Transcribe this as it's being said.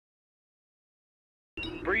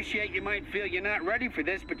Appreciate you might feel you're not ready for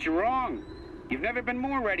this, but you're wrong. You've never been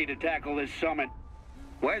more ready to tackle this summit.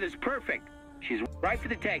 Weather's perfect. She's right for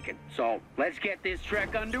the taking. So let's get this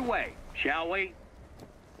trek underway, shall we?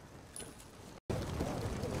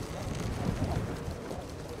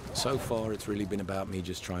 So far, it's really been about me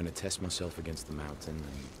just trying to test myself against the mountain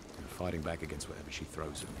and fighting back against whatever she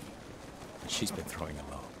throws at me. And she's been throwing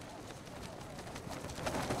a lot.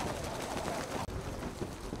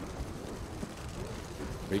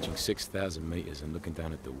 Reaching 6,000 meters and looking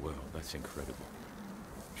down at the world, that's incredible.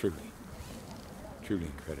 Truly. Truly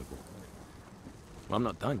incredible. Well, I'm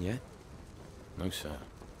not done yet. No, sir.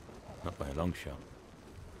 Not by a long shot.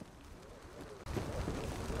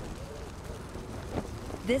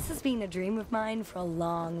 This has been a dream of mine for a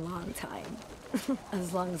long, long time.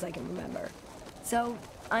 As long as I can remember. So,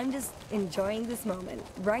 I'm just enjoying this moment,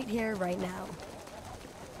 right here, right now.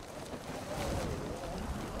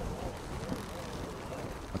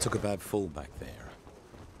 I took a bad fall back there.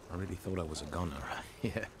 I really thought I was a goner.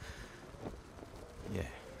 Yeah.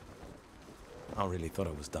 I really thought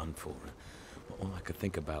I was done for. All I could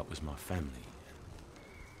think about was my family.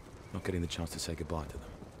 Not getting the chance to say goodbye to them.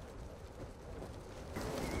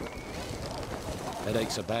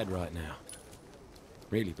 Headaches are bad right now.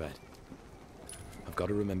 Really bad. I've got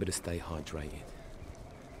to remember to stay hydrated.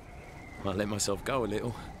 I let myself go a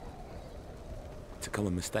little. It's a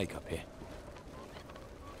common mistake up here.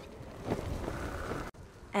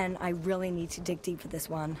 And I really need to dig deep for this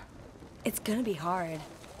one. It's gonna be hard.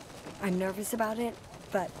 I'm nervous about it,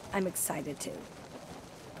 but I'm excited too.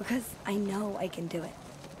 Because I know I can do it.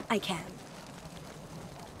 I can.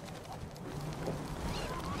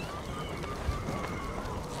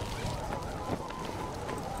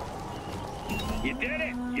 You did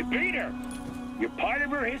it! You beat her! You're part of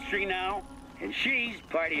her history now, and she's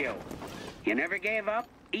part of you. You never gave up,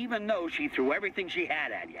 even though she threw everything she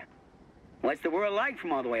had at you. What's the world like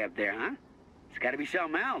from all the way up there, huh? It's gotta be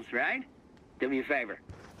something else, right? Do me a favor.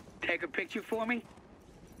 Take a picture for me?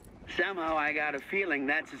 Somehow I got a feeling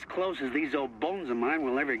that's as close as these old bones of mine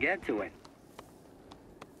will ever get to it.